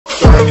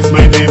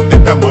name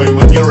내가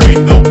뭐이면 you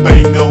ain't no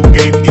pain no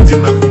gain 이제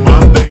난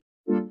그만해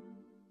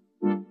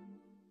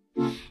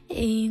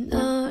이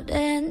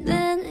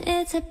노래는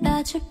it's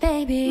about you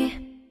baby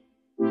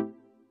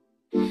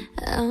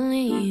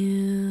only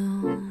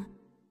you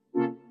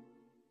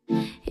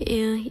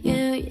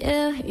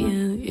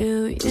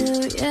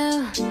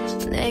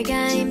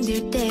내가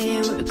힘들 때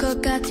울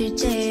것 같을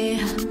때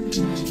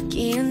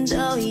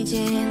기운도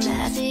이제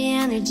나지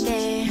않을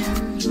때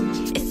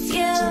It's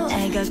you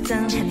날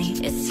걱정하니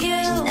It's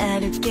you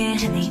날 웃게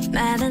하니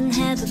말은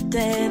해도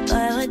돼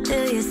But what do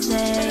you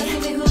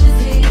say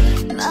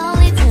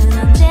멀리든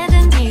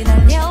언제든지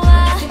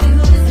달려와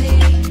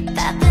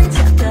바쁜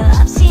척도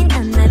없이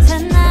난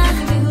나타나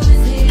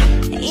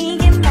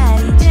이게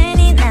말이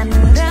되니 난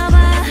물어봐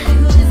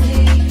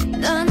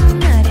너는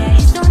말야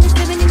It's on just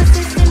living in my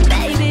system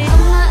baby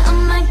Oh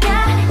my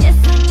god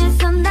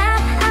yes on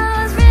that I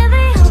was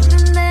really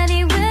hoping that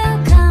it will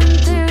come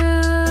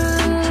through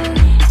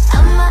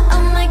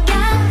Oh my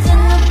god 전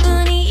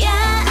너뿐이야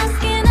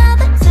asking all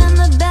the time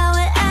about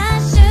what I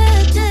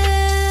should do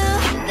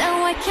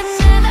Now I can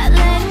never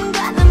let him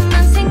go 너만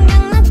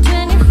생각나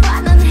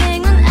 24 넌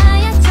행운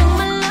아야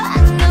정말로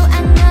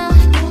I know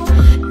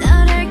널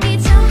알기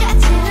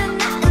전까지는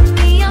나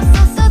의미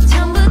없었어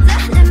전부 다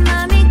내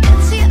맘이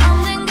끝이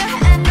없는 걸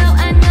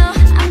I know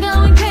I'm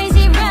going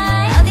crazy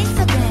right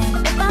어디서든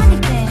몇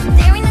번이든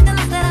There ain't nothing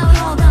else that I would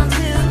hold on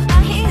to I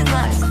hear his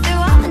words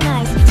through all the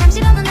nights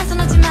잠시라도 나선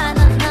오지만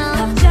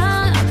걱정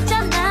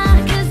없잖아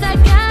Cause I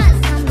got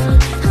someone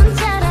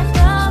혼자라도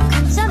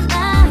괜찮아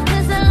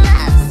Cause I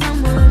love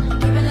someone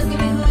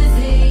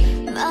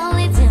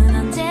멀리든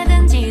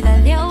언제든지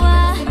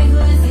달려와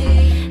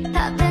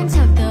바쁜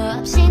척도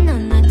없이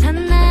넌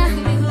나타나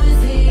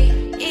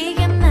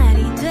이게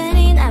말이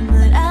되니 난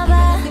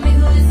물어봐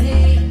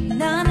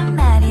너는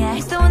말이야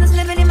He's the one that's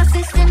living in my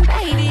system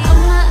baby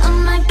Oh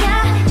my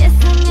god yes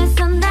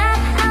on that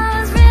I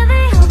was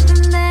really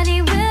hoping that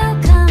he will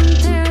come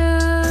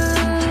through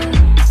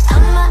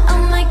Oh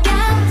my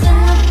god 전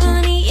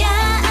너뿐이야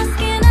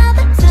asking all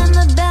the time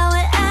about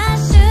what I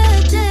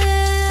should do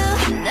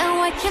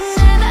Now I can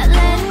never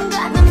let him go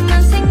너만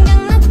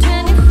생각나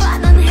 24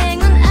 넌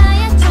행운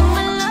아야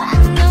정말로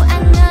I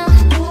know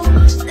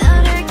널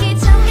알기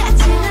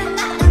전까지는 나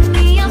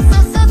의미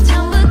없었어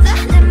전부 다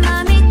내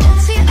맘이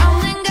끝이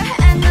없는 걸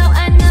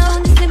I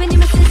know Just living in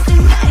my system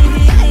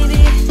baby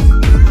baby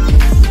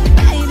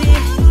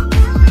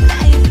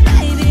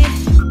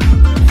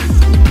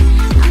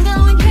I'm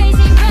going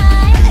crazy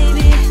right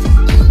baby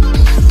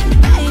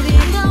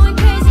I'm going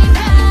crazy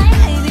right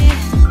baby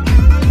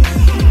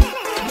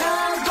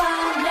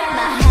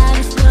My heart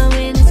is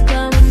going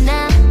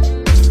now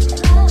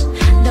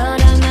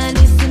너랑만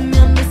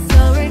있으면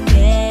무서울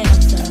게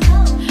없어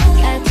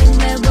갈증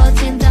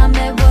메워진 더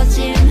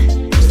메워짐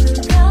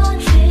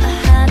My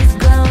heart is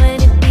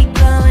growing it be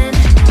growing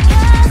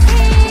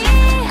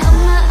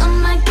Oh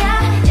my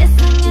god yes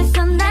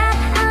on that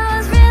I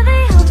was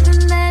really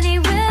hoping that he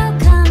will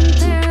come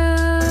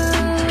through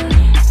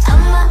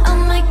Oh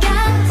my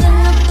god 전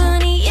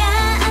너뿐이야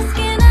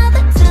asking all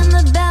the time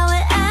about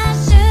what I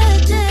should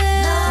do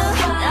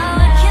Now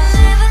I can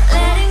never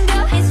let him go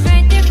He's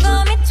right there for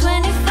me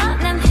 24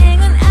 난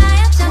행운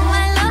아야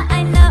정말로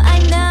I know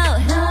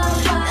널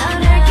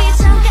알기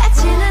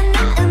전까지는 나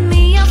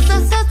의미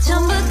없었어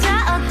전부 다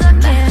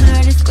어떡해 My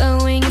heart is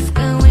glowing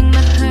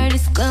my heart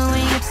is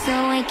glowing up so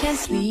I can't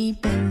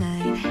sleep at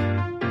night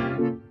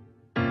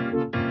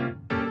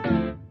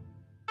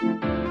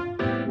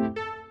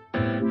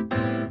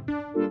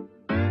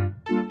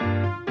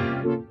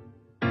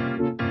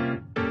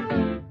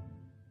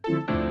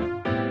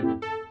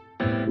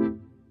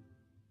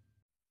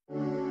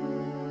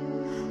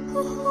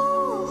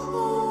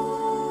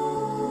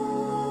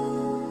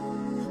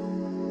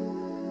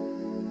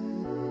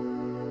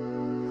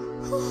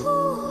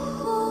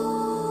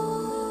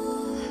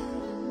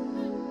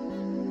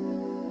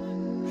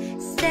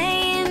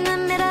Stay in the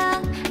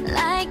middle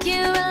like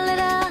you a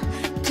little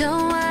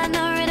Don't want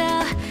no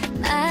riddle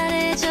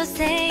말해줘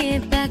say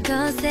it back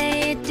or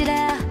say it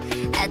out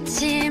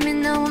아침이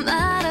너무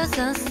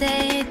멀어서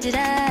say it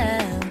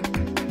out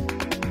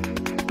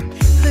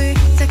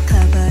훌쩍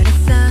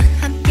커버렸어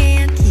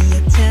함께한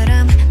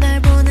기억처럼 널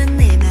보는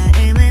내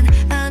마음은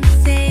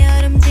어느새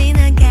여름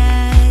지나가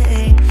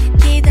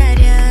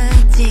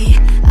기다렸지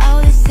Oh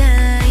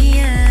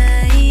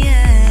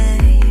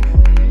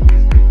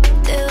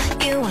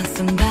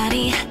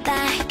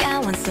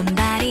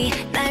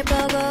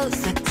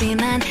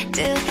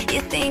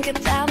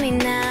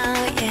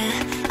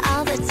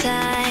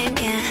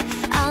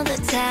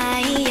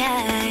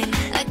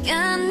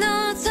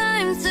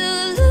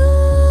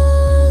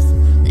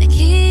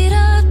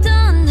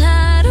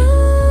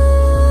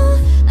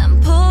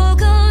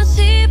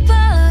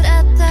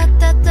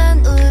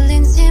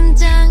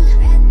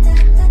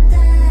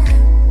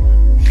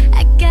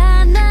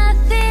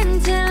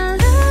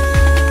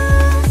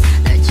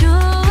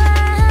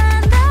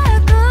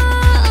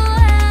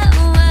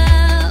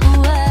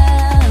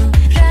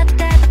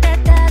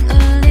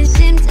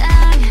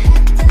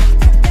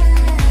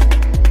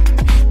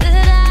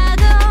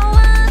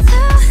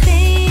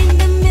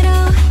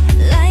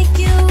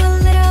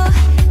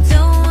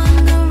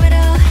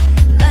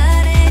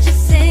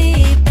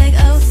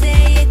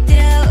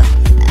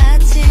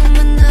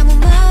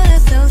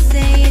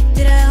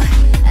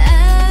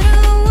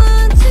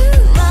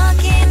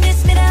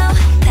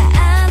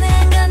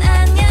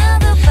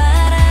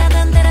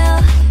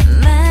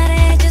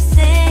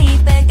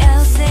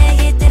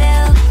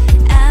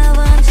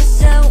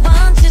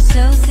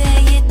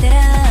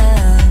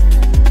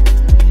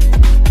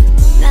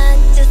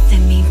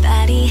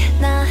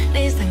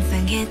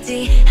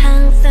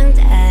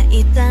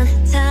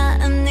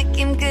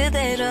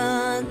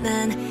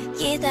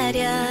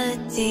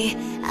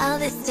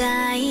this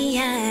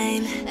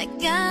time. I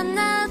got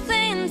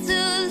nothing to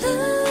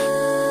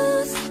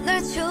lose.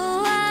 널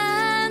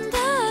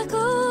좋아한다고.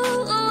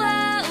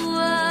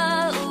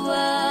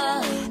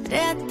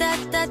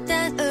 라따따따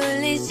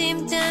울린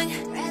심장.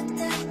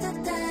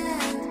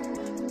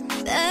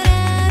 But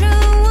I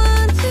don't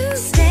want to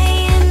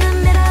stay in the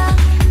middle.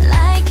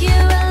 Like you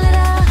a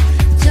little.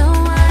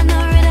 Don't want no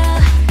riddle.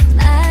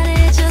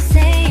 말해줘,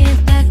 say it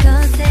back, go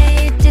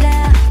say it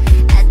out.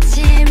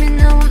 아침이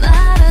너무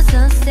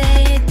멀어서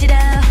say it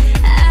out.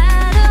 I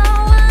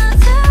don't want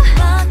to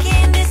walk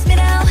in this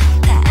middle.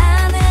 다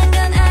아는 건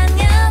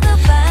아니어도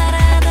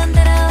바라던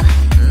대로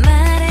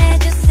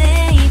말해줘,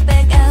 say it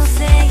back, I'll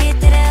say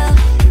it out.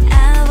 I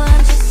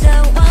want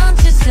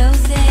you, so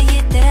say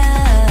it out.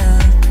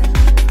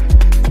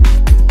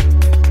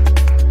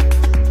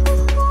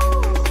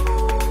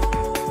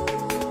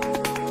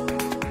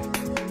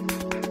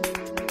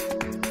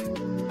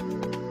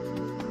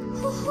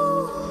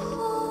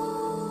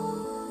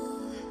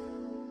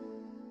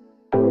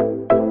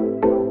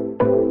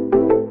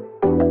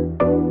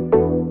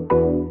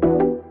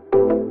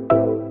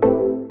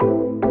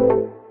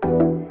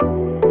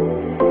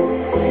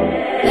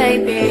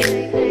 Baby,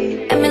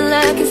 I'm in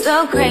looking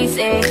so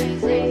crazy.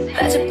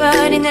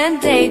 빠져버리는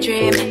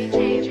daydream.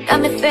 Got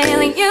me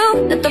feeling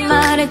you. 나 또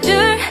말해줄.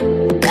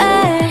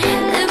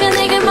 누가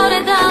내게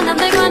뭐래도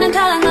남들과는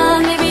달라.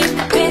 넌 maybe you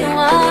could be the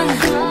one.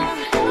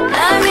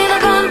 날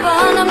믿어봐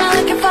한번. I'm not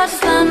looking for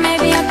just one.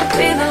 Maybe I could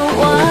be the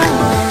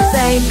one.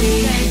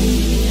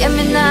 Baby,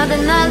 예민하다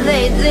나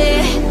lately.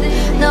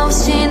 너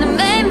없이는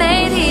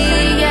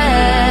매일매일이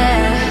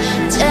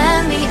yeah.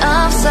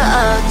 재미없어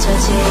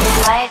어쩌지.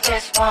 I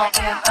just want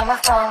you on my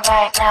phone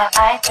right now.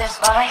 I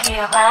just wanna hear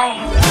you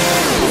lying.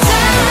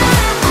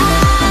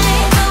 I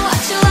know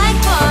what you like,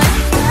 boy.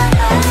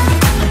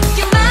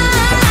 You're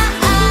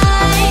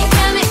mine.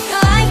 Got me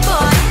like,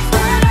 boy.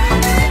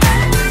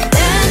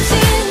 다시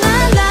날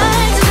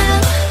알지만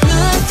눈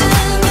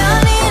뜨면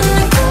있는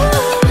cool.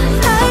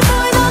 Hi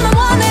boy, 너 나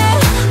원해.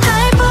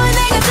 Hi boy,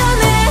 내가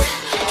전해.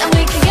 And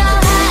we can go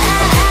high.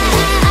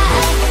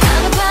 On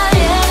the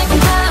party, and it can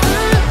go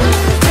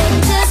take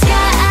it to the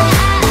sky.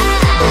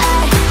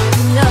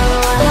 You know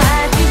I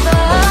like you,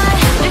 boy.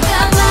 We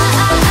can go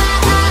high.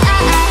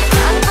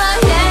 On the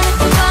party, and it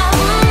can go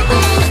take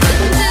it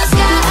to the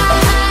sky.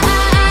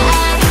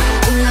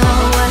 You know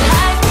I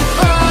like you,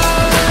 boy.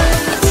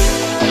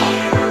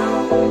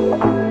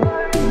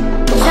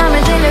 잠을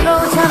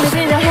들려고 잠을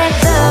들려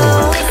해도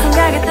이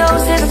생각에 또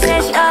새벽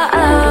 3시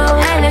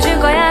알려줄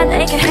거야 나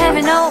이렇게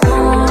heavy no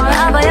more.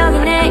 봐봐 여기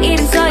내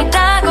이름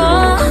써있다고.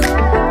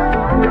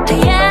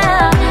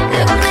 Yeah,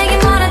 누가 내게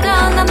뭐라도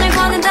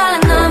남들과는 달라.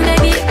 넌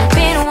baby you could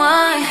be the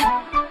one.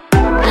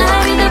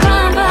 날 믿어봐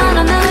한번.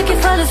 I'm not looking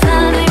for the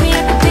sun. Maybe I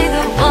could be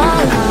the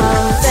one.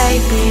 Oh,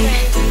 baby,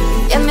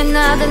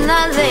 예민하다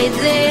나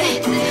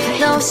lately.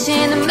 너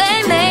없이는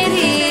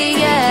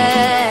매일매일이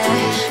yeah.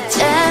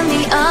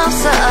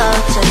 재미없어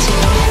어쩌지.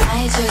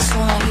 I just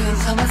want you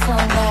on my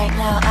phone right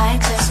now. I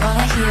just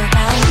wanna hear you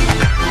lying.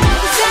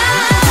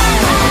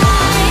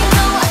 I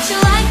know what you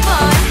like,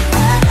 boy.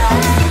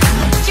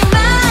 You're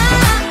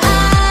mine.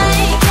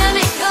 Got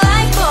me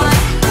like, boy.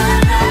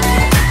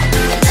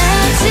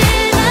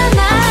 다시는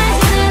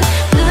알지는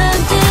눈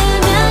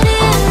뜨면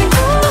있는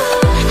cool.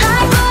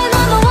 Hi boy, 너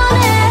나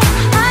원해.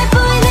 Hi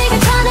boy, 내가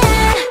전해.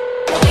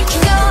 We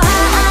can go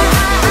high.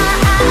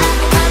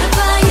 On the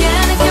fire,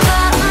 and it can go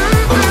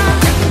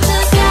take it to the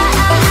sky.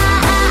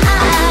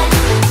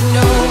 You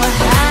know I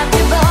have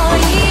you, boy.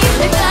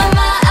 We can go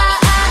high.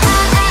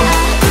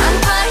 On the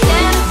fire,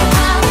 and it can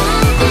go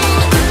take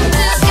it to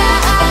the sky.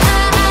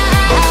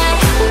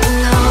 You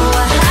know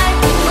I like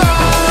you,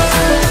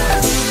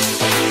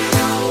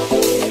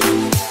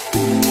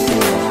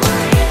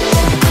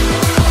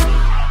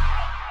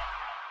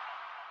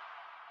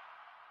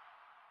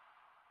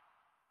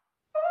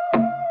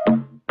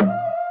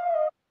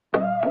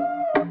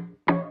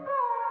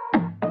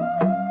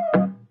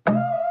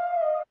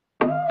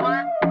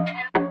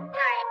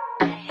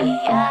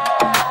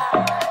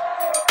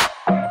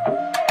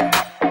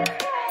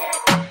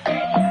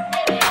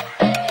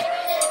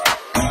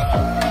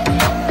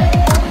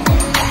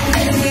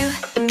 You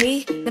and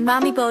me, 내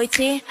맘이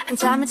보이지?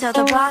 한참을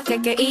쳐다봐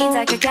가까이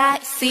다가가.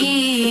 You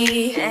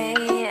see,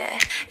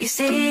 you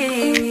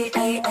see.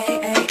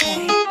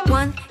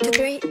 1, 2,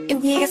 3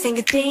 의미가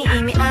생겼지.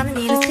 이미 아는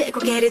일을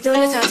고개를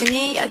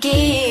돌려서지니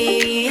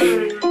여기.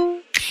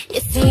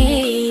 You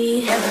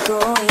see, 여기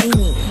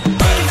보이니.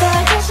 이걸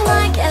다시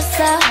말겠어.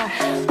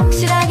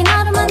 확실하게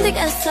너를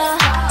만들겠어.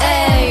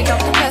 Hey, drop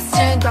the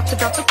question, drop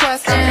the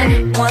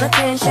question. Want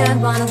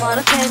attention, want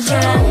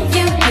attention.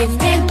 You give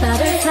me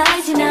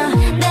butterflies, you know.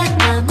 내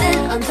맘은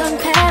온통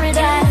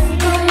paradise.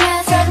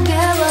 꿈에서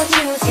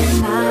깨워주지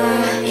마.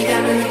 You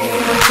got me looking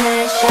for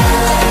attention.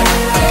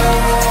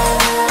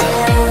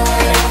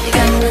 You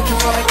got me looking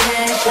for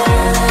attention.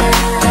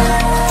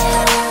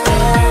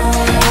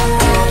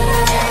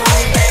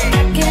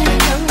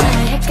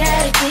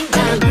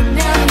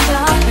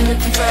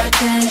 Looking for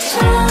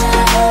attention.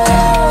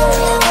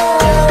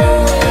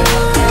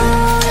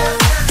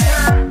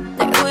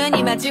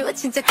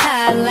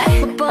 침착할래?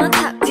 못 본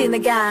탑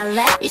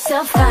지나갈래? You're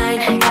so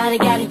fine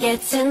gotta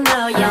get to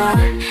know ya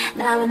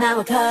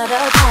나와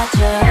걸어가줘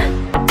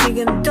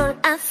지금 돈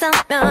안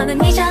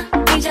써면은 잊어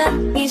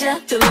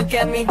To look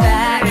at me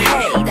back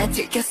Hey 다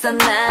들켰어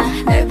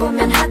나널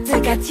보면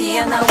하트가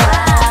튀어나와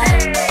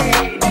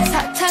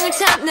사탕을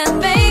찾는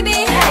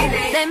baby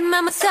내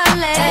맘은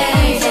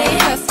설레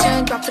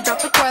Question drop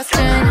the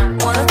question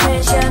Want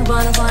attention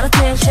want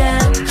attention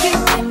You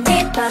and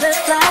me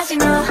butterflies you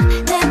know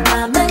내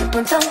맘은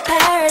온통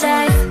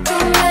paradise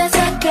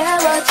꿈에서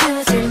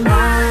깨워주지 마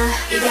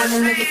You got me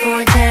looking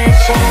for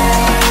attention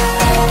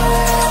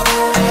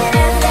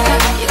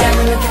You got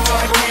me looking for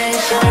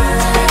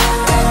attention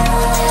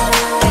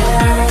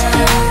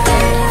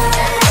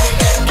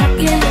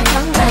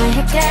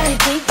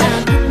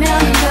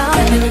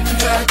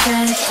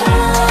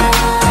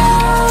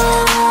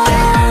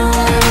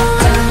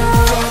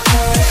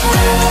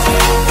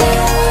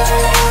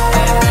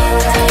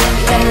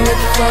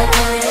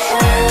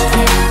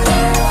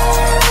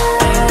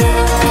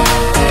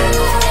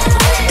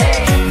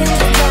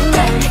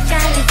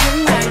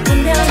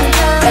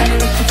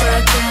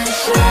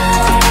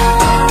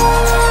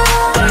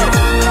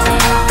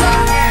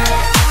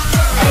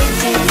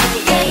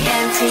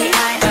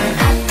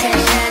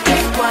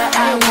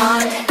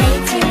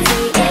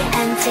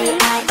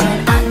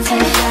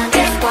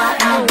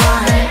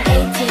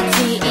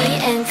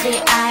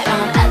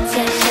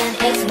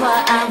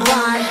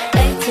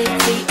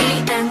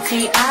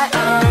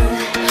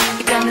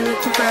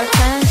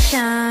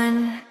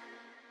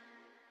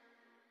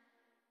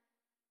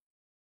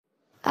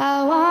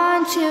I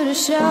want you to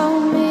show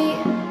me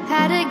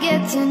how to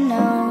get to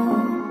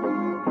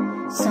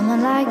know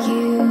someone like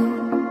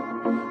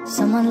you,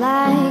 someone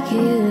like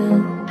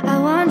you. I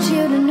want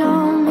you to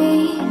know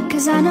me,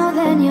 'cause I know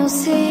then you'll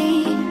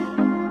see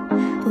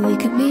we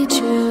could be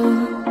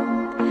true,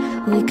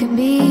 we could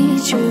be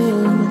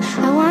true.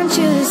 I want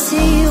you to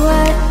see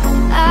what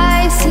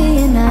I see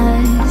in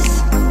us,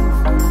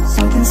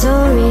 something so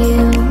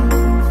real,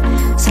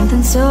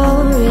 something so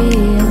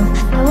real.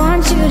 I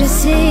want you to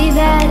see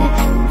that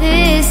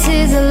this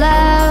is a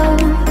love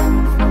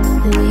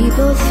that we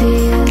both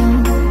feel,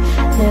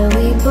 that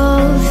we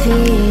both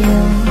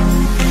feel.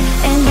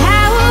 And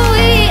how will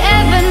we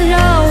ever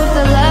know if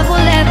the love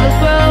will ever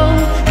grow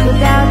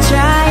without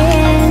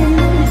trying,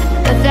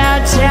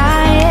 without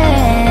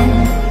trying?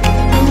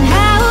 And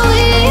how will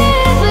we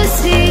ever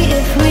see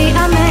if we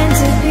are meant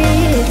to be?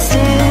 It's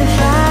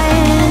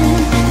terrifying,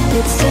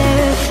 it's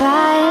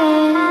terrifying.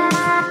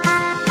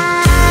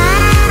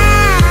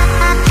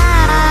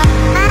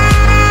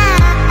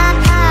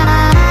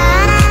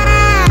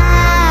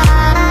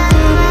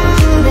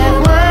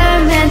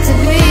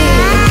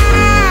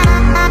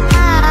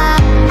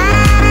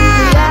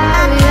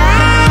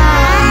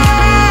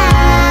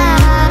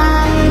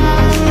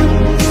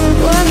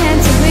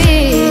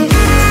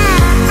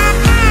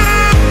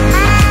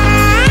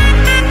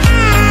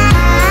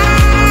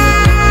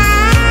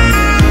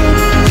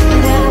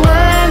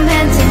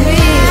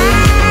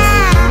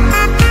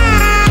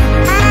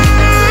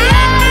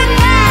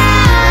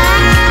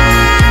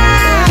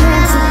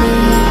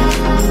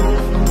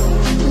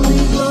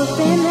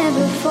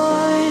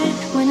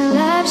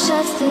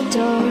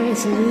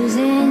 It's a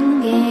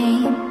losing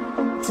game,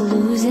 it's a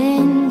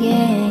losing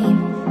game.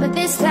 But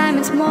this time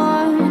it's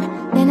more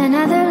than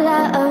another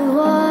lot of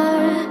war.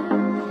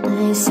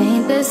 This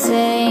ain't the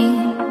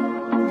same,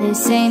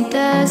 this ain't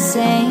the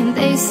same.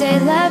 They say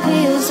love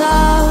heals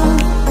all,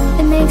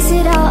 it makes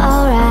it all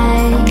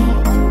alright.